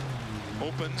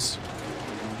 opens,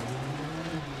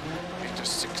 into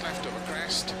 6 left over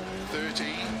crest, 30,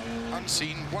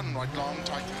 unseen, 1 right long,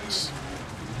 tightens,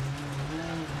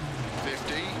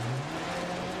 50,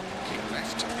 keep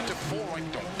left, into 4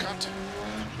 right, don't cut,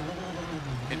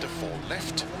 into 4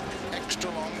 left,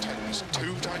 extra long, tightens,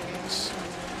 2 tightens,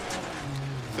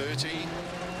 30,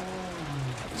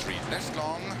 3 left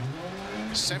long,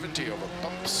 70 over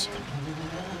bumps,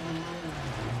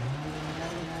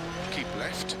 keep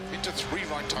left, into 3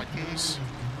 right tightens,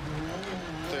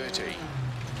 30,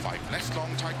 5 left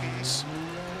long tightens,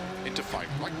 into 5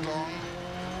 right long,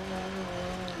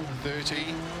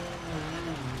 30,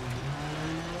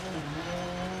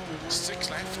 6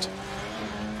 left,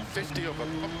 50 over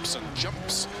bumps and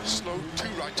jumps, slow 2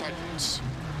 right tightens,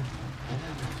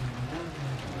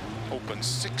 open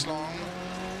 6 long,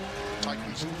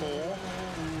 tightens 4,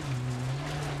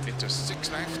 into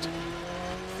 6 left,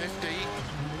 50,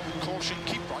 caution,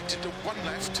 keep right, into 1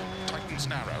 left, tightens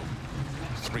narrow,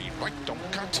 3 right,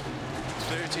 don't cut,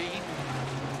 30,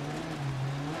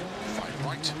 5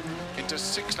 right, into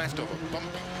 6 left over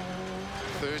bump,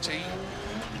 30,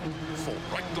 4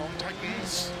 right long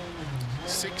tightens,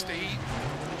 60,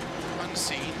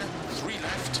 unseen, 3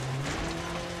 left,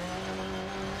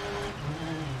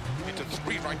 into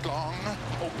 3 right long,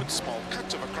 open small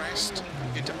cut over crest,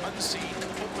 into unseen,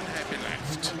 open hairpin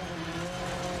left,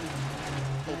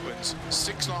 opens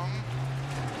 6 long,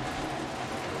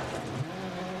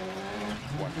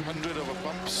 100 over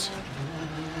bumps,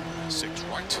 6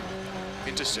 right,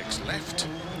 into 6 left,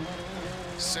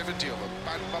 70 over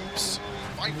bad bumps,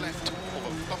 5 left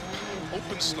over bump,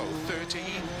 open slow 30,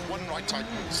 1 right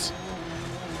tightens,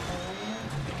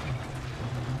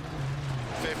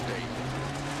 50,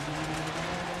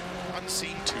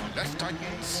 unseen 2 left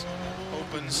tightens,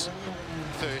 opens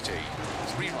 30,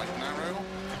 3 right narrow,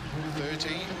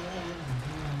 30,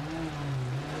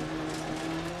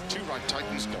 2 right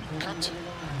tightens, don't cut,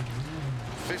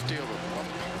 50 over bump,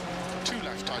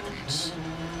 tightens.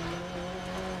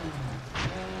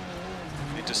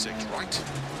 Into 6 right,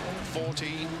 40,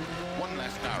 1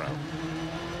 left narrow.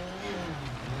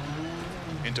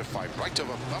 Into 5 right of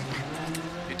a bump,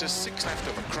 into 6 left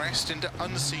of a crest, into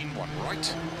unseen 1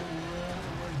 right.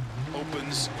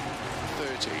 Opens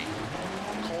 30,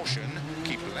 caution,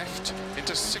 keep left,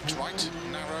 into 6 right,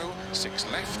 narrow, 6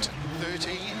 left,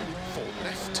 30, 4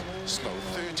 left, slow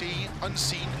 30,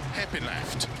 unseen, hairpin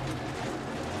left,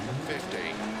 50.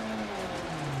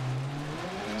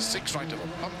 6 right of a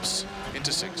bumps,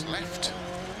 into 6 left,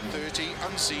 30,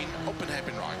 unseen, open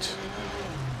hairpin right.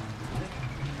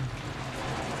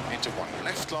 Into 1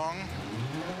 left long,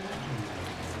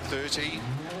 30,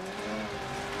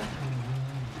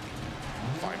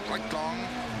 5 right long,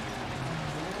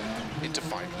 into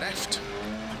 5 left,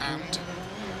 and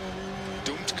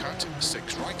don't cut,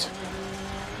 6 right,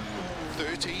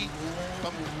 30,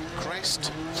 bump,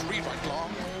 crest, 3 right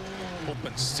long,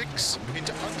 open 6,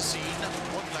 into unseen,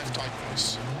 1 left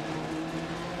tightens.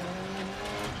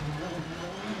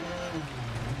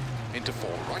 Into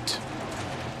 4 right,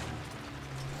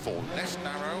 4 left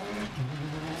narrow,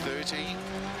 30,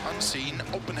 unseen,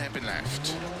 open hairpin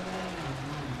left.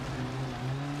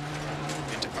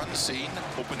 Into unseen,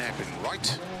 open hairpin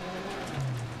right.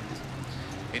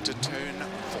 Into turn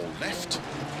 4 left,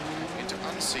 into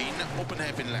unseen, open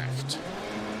hairpin left.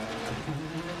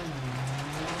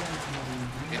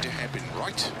 Into hairpin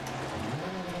right.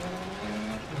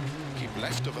 Keep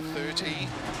left of a 30,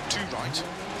 2 right.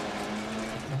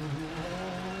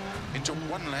 Into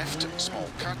 1 left, small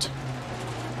cut.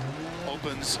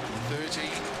 Opens 30,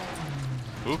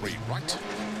 3 right.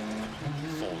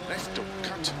 4 left, don't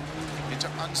cut. Into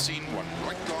unseen, 1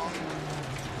 right long.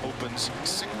 Opens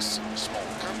 6, small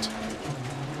cut.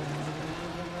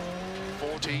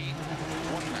 40,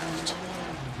 1 left.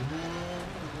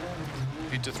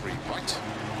 Into 3 right.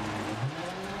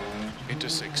 Into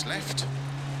 6 left.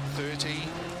 30,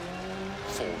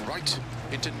 4 right.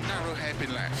 Into narrow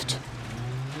hairpin left.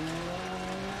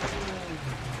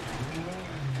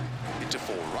 Into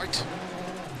 4 right.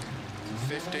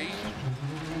 50.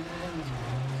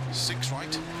 6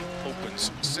 right.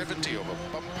 Opens 70 over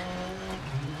bump.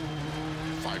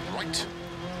 5 right.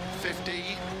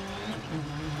 50.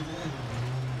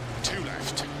 2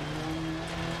 left.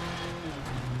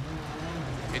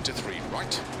 Into 3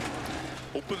 right.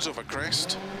 Opens over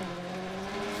crest.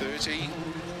 30.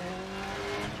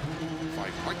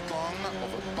 5 right long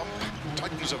over bump.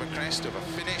 Tightens over crest over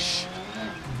finish.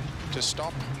 To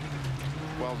stop.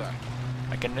 Well done.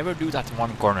 I can never do that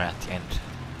one corner at the end.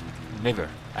 Never.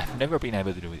 I've never been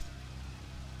able to do it.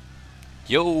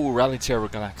 Yo, Rally Zero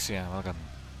Galaxia, welcome.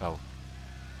 Well,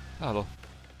 hello.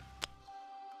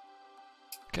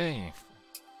 Okay.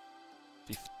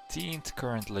 15th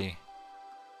currently.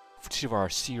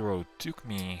 Fujiwara Zero took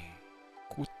me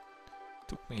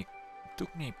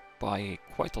by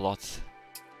quite a lot.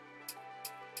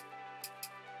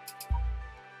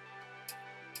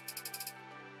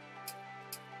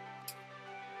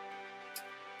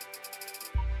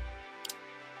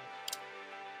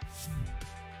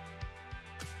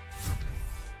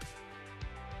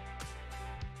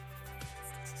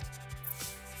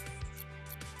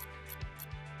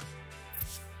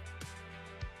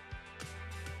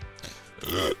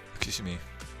 Excuse me.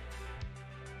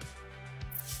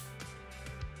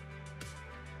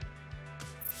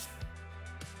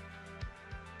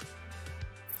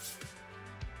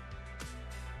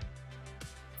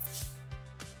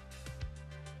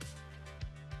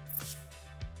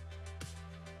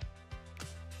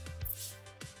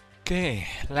 Okay,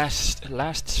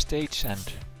 last stage,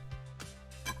 and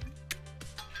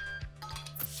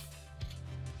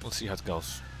we'll see how it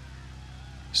goes.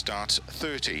 Starts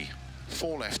 30.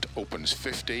 4 left opens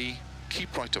 50.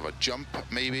 Keep right of a jump,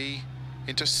 maybe.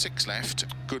 Into 6 left.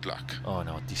 Good luck. Oh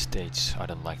no, this stage, I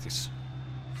don't like this.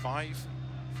 5,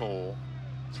 4,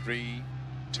 3,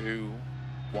 2,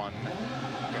 1,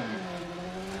 go.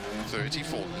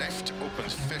 34 left,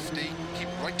 opens 50, keep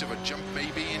right of a jump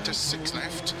maybe, into 6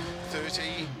 left,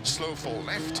 30, slow 4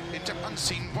 left, into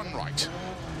unseen 1 right.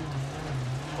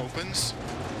 Opens,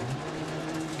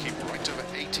 keep right over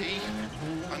 80,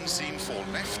 unseen 4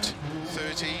 left,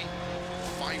 30,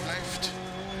 5 left,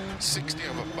 60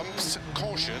 over bumps,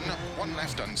 caution, 1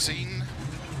 left unseen,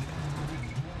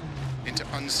 into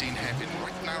unseen hairpin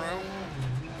right narrow,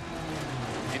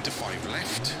 into 5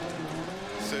 left,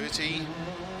 30,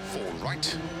 4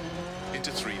 right,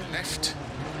 into 3 left,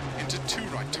 into 2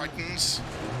 right tightens,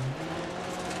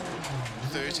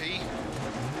 30,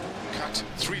 cut,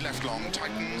 3 left long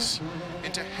tightens,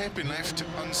 into hairpin left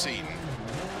unseen.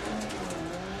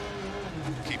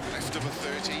 keep left over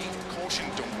 30, caution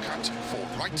don't cut,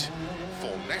 4 right,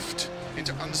 4 left,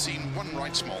 into unseen 1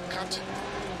 right small cut,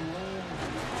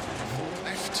 4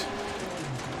 left,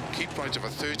 keep right over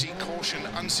 30, caution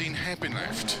unseen hairpin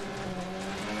left.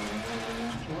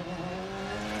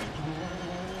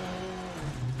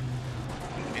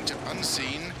 Into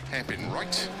unseen hairpin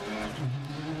right,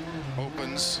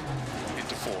 opens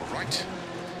into 4 right,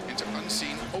 into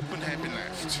unseen open hairpin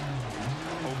left,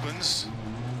 opens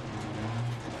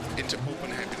into open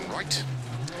hairpin right,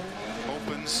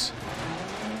 opens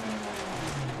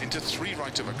into 3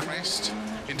 right over crest,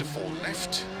 into 4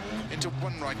 left, into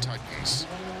 1 right tightens.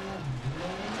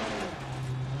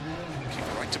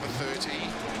 Keep right over 30,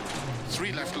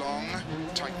 3 left long,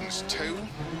 tightens 2,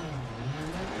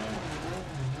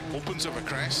 opens over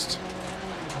crest,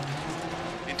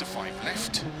 into 5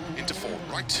 left, into 4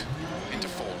 right, into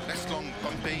 4 left long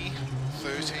bumpy,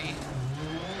 30,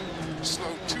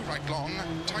 slow 2 right long,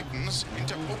 tightens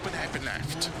into open hairpin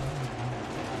left.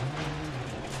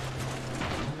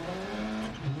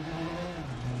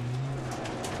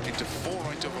 Into 4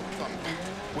 right over bump.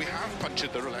 We have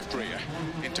punctured the left rear.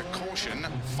 Into caution,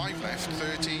 5 left,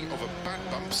 30 over bad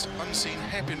bumps, unseen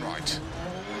hairpin right.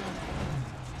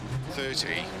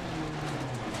 30,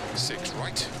 6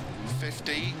 right,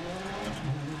 50,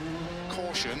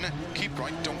 caution, keep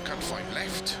right, don't cut 5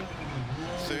 left,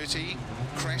 30,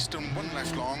 crest and 1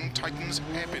 left long, tightens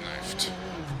hairpin left.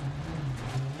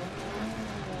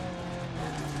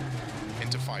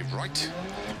 Into 5 right,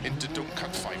 into don't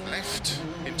cut 5 left,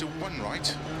 into 1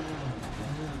 right,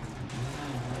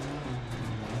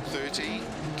 30,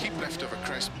 keep left over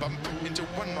crest, bump, into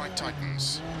 1 right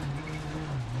tightens.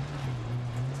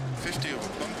 50 over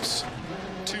bumps,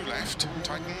 2 left,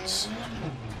 tightens,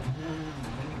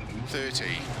 30,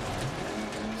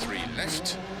 3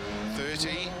 left,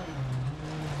 30,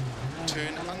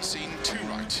 turn unseen 2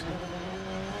 right,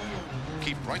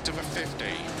 keep right over 50,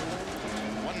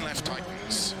 1 left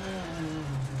tightens,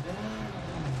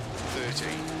 30,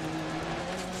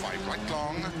 5 right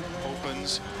long,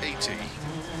 opens 80,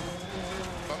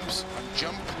 bumps and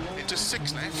jump into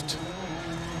 6 left,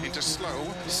 into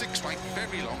slow, 6 right,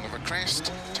 very long over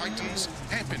crest, tightens,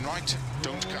 hairpin right,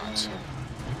 don't cut.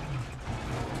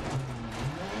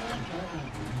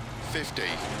 50,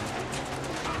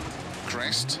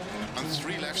 crest, and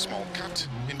 3 left small cut,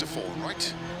 into 4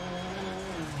 right,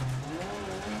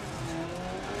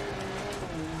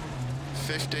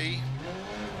 50,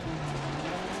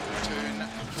 turn,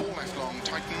 4 left long,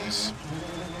 tightens,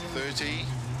 30,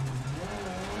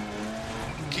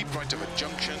 keep right over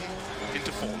junction,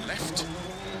 into 4 left,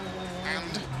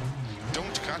 and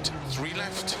don't cut, 3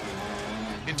 left,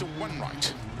 into 1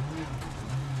 right,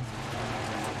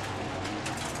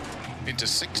 into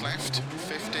 6 left,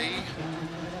 50,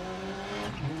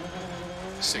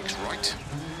 6 right,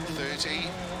 30,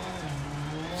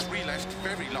 3 left,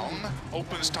 very long,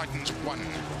 opens, tightens 1,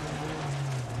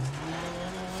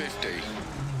 50,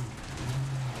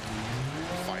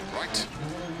 5 right,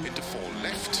 into 4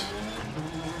 left,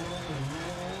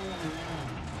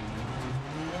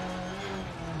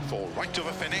 4 right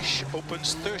over finish,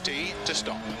 opens 30 to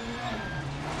stop.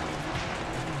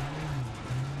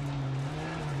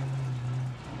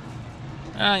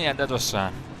 Yeah, that was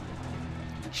a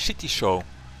shitty show.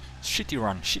 Shitty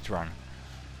run.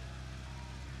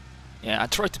 Yeah, I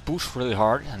tried to push really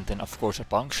hard and then of course a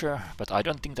puncture, but I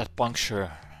don't think that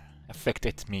puncture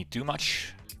affected me too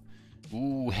much.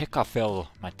 Ooh, Heka fell,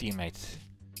 my teammate.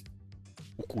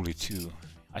 Ukuli too.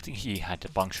 I think he had a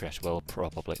puncture as well,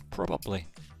 probably.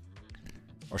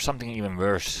 Or something even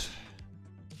worse.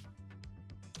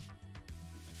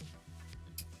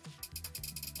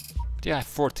 But yeah,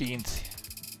 14th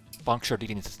puncture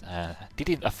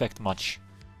didn't affect much.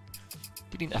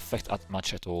 Didn't affect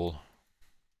much at all.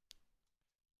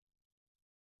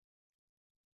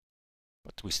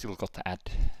 But we still got to add.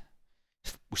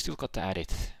 We still got to add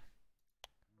it.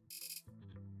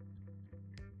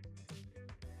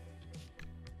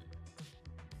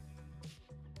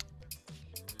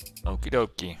 Okie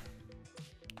dokie.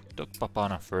 Took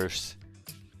Papana first.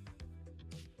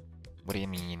 What do you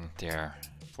mean there?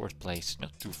 4th place,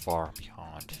 not too far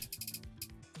behind.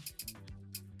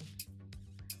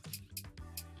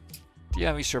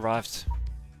 Yeah, we survived.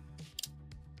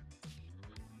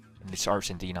 And it's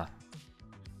Argentina.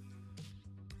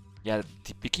 Yeah,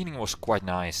 the beginning was quite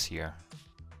nice here.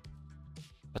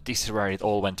 But this is where it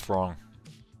all went wrong.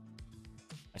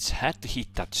 I just had to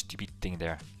hit that stupid thing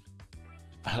there.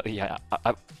 Yeah,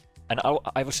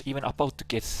 I was even about to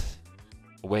get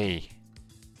away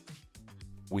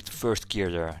with first gear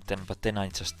there. But then I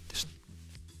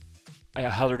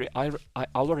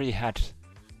already had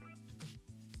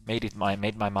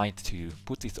made my mind to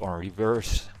put it on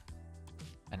reverse,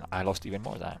 and I lost even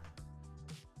more time.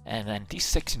 And then this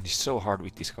section is so hard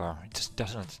with this car. It just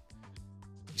doesn't.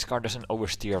 This car doesn't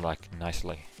oversteer like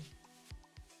nicely.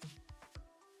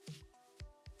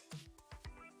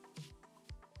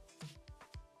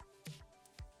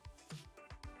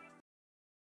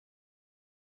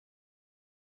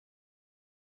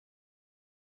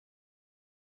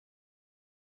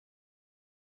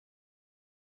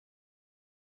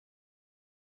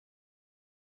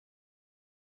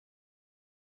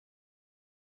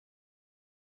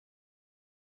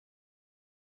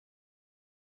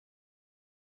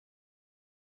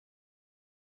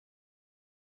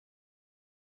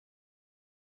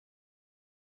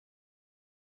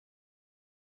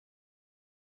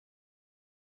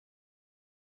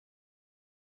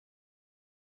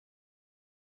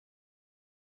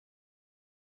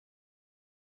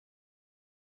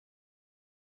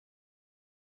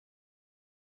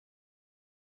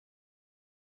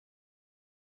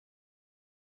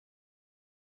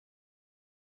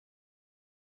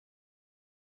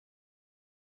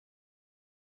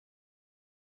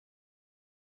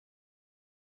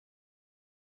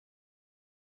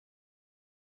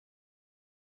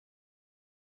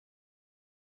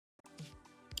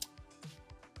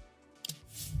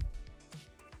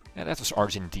 Yeah, that was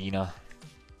Argentina.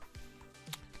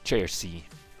 JRC.